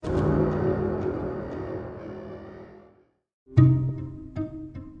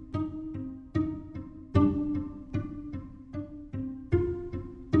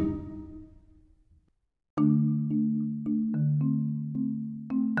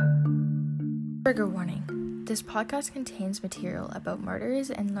Trigger warning. This podcast contains material about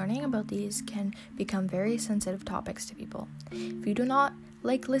murders, and learning about these can become very sensitive topics to people. If you do not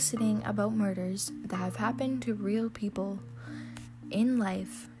like listening about murders that have happened to real people in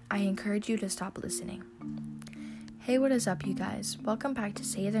life, I encourage you to stop listening. Hey, what is up, you guys? Welcome back to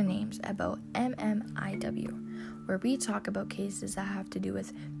Say Their Names about MMIW, where we talk about cases that have to do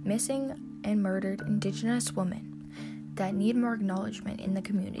with missing and murdered Indigenous women that need more acknowledgement in the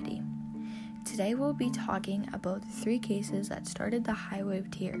community. Today we'll be talking about the three cases that started the Highway of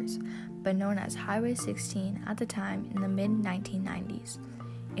Tears, but known as Highway 16 at the time in the mid-1990s,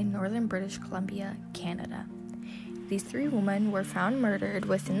 in northern British Columbia, Canada. These three women were found murdered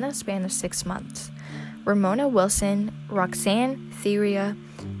within the span of 6 months: Ramona Wilson, Roxanne Thiria,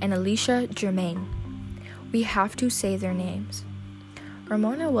 and Alicia Germain. We have to say their names.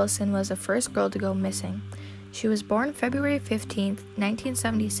 Ramona Wilson was the first girl to go missing. She was born February 15,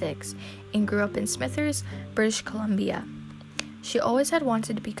 1976, and grew up in Smithers, British Columbia. She always had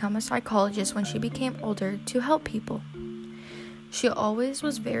wanted to become a psychologist when she became older to help people. She always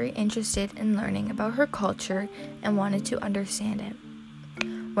was very interested in learning about her culture and wanted to understand it.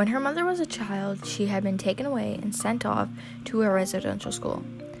 When her mother was a child, she had been taken away and sent off to a residential school.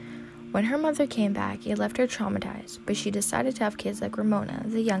 When her mother came back, it left her traumatized, but she decided to have kids like Ramona,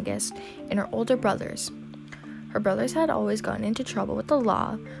 the youngest, and her older brothers. Her brothers had always gotten into trouble with the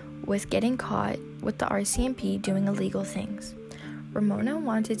law, with getting caught with the RCMP doing illegal things. Ramona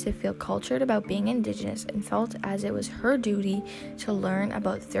wanted to feel cultured about being Indigenous and felt as it was her duty to learn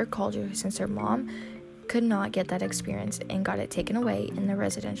about their culture since her mom could not get that experience and got it taken away in the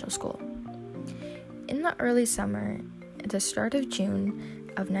residential school. In the early summer, at the start of June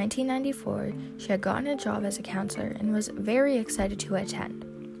of 1994, she had gotten a job as a counselor and was very excited to attend.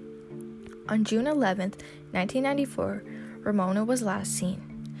 On June 11th, 1994, Ramona was last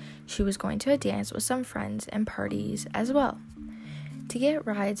seen. She was going to a dance with some friends and parties as well. To get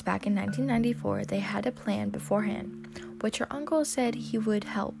rides back in 1994, they had a plan beforehand, which her uncle said he would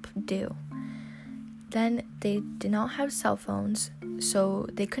help do. Then they did not have cell phones, so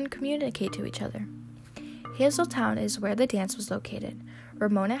they couldn't communicate to each other. Hazeltown is where the dance was located.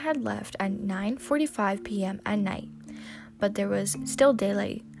 Ramona had left at 9:45 p.m. at night, but there was still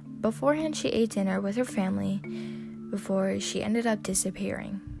daylight. Beforehand, she ate dinner with her family before she ended up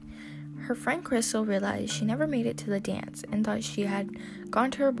disappearing. Her friend Crystal realized she never made it to the dance and thought she had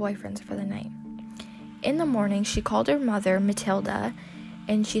gone to her boyfriend's for the night. In the morning, she called her mother, Matilda,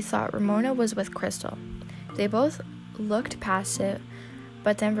 and she thought Ramona was with Crystal. They both looked past it,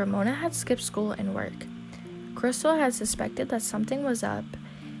 but then Ramona had skipped school and work. Crystal had suspected that something was up,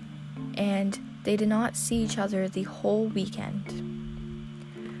 and they did not see each other the whole weekend.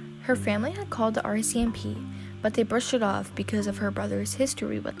 Her family had called the RCMP, but they brushed it off because of her brother's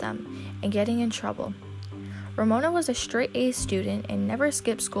history with them and getting in trouble. Ramona was a straight A student and never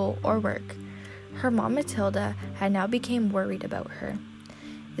skipped school or work. Her mom, Matilda, had now become worried about her.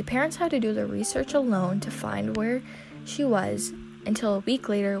 The parents had to do the research alone to find where she was until a week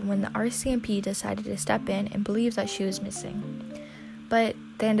later when the RCMP decided to step in and believe that she was missing. But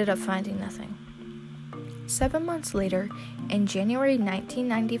they ended up finding nothing. 7 months later, in January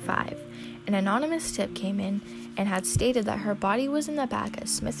 1995, an anonymous tip came in and had stated that her body was in the back of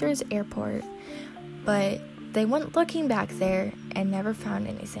Smithers Airport, but they went looking back there and never found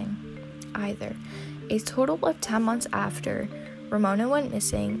anything either. A total of 10 months after Ramona went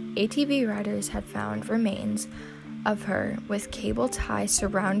missing, ATV riders had found remains of her with cable ties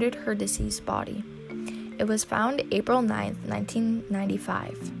surrounded her deceased body. It was found April 9,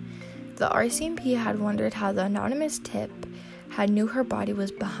 1995. The RCMP had wondered how the anonymous tip had knew her body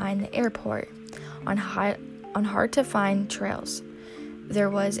was behind the airport on hard-to-find trails.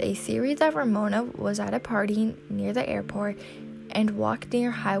 There was a theory that Ramona was at a party near the airport and walked near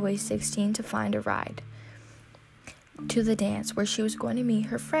Highway 16 to find a ride to the dance where she was going to meet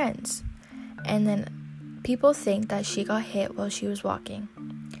her friends. And then people think that she got hit while she was walking.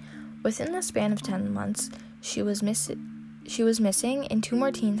 Within the span of 10 months, she was missing, and 2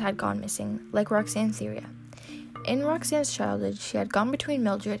 more teens had gone missing, like Roxanne Thiria. In Roxanne's childhood, she had gone between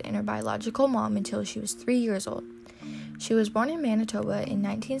Mildred and her biological mom until she was 3 years old. She was born in Manitoba in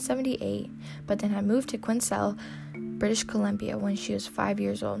 1978, but then had moved to Quinsell, British Columbia when she was 5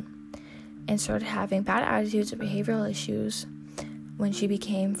 years old, and started having bad attitudes and behavioral issues when she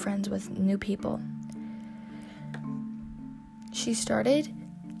became friends with new people. She started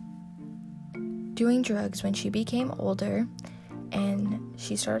doing drugs when she became older, and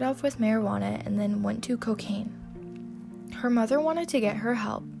she started off with marijuana and then went to cocaine. Her mother wanted to get her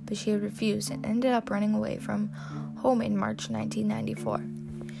help, but she had refused and ended up running away from home in March 1994.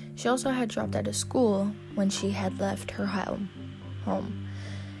 She also had dropped out of school when she had left her home.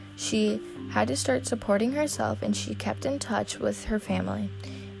 She had to start supporting herself, and she kept in touch with her family.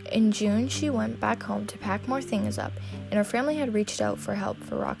 In June, she went back home to pack more things up, and her family had reached out for help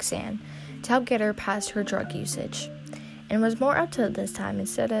for Roxanne to help get her past her drug usage. And was more up to it this time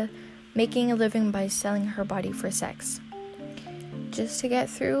instead of making a living by selling her body for sex. Just to get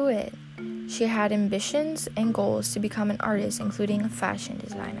through it, she had ambitions and goals to become an artist, including a fashion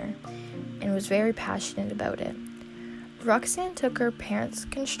designer, and was very passionate about it. Roxanne took her parents'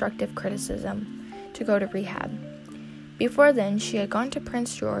 constructive criticism to go to rehab. Before then, she had gone to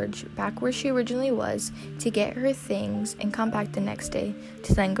Prince George, back where she originally was, to get her things and come back the next day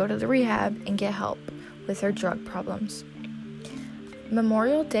to then go to the rehab and get help with her drug problems.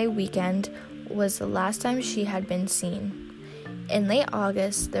 Memorial Day weekend was the last time she had been seen. In late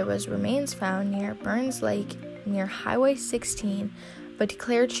August, there was remains found near Burns Lake near Highway 16, but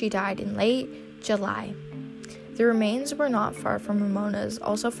declared she died in late July. The remains were not far from Ramona's,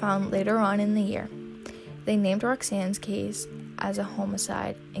 also found later on in the year. They named Roxanne's case as a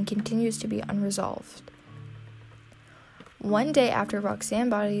homicide and continues to be unresolved. One day after Roxanne's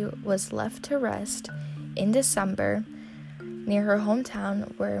body was left to rest in December, near her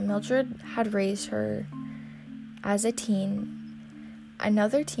hometown where Mildred had raised her as a teen,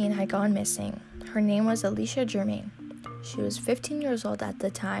 another teen had gone missing. Her name was Alicia Germain. She was 15 years old at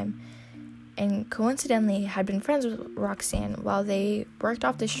the time and coincidentally had been friends with Roxanne while they worked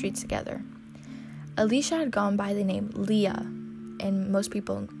off the streets together. Alicia had gone by the name Leah, and most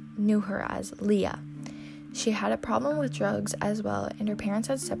people knew her as Leah. She had a problem with drugs as well, and her parents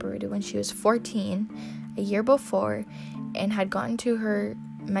had separated when she was 14, a year before, and had gotten to her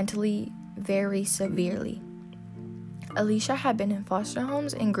mentally very severely. Alicia had been in foster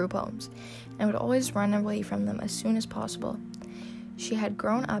homes and group homes, and would always run away from them as soon as possible. She had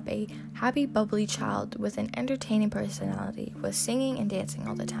grown up a happy, bubbly child with an entertaining personality, with singing and dancing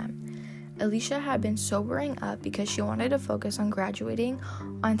all the time. Alicia had been sobering up because she wanted to focus on graduating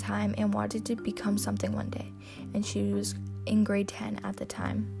on time and wanted to become something one day, and she was in grade 10 at the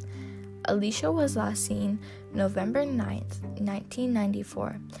time. Alicia was last seen November 9th,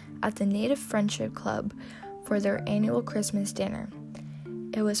 1994, at the Native Friendship Club for their annual Christmas dinner.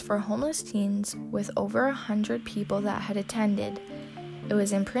 It was for homeless teens with over 100 people that had attended. It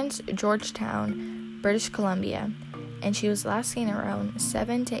was in Prince Georgetown, British Columbia, and she was last seen around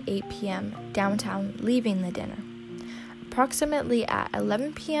 7 to 8 p.m. downtown, leaving the dinner. Approximately at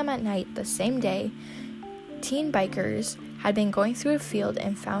 11 p.m. at night the same day, teen bikers had been going through a field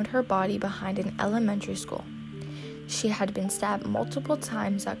and found her body behind an elementary school. She had been stabbed multiple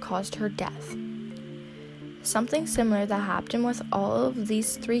times that caused her death. Something similar that happened with all of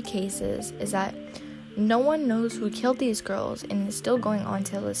these three cases is that no one knows who killed these girls, and is still going on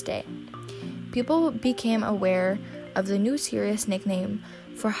till this day. People became aware of the new serious nickname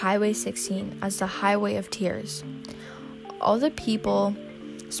for Highway 16 as the Highway of Tears. All the people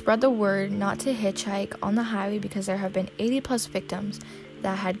spread the word not to hitchhike on the highway because there have been 80 plus victims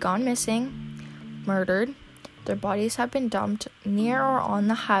that had gone missing, murdered, their bodies have been dumped near or on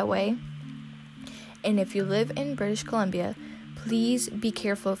the highway, and if you live in British Columbia, please be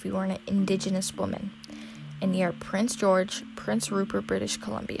careful if you are an Indigenous woman, and near Prince George, Prince Rupert, British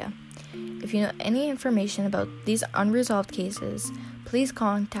Columbia. If you know any information about these unresolved cases, please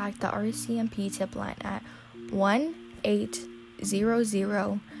contact the RCMP tip line at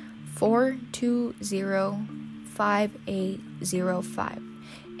 1-800-420-5805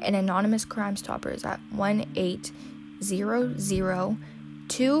 and Anonymous Crime Stoppers at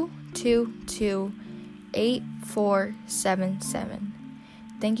 1-800-222-8477.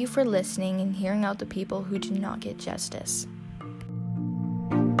 Thank you for listening and hearing out the people who do not get justice.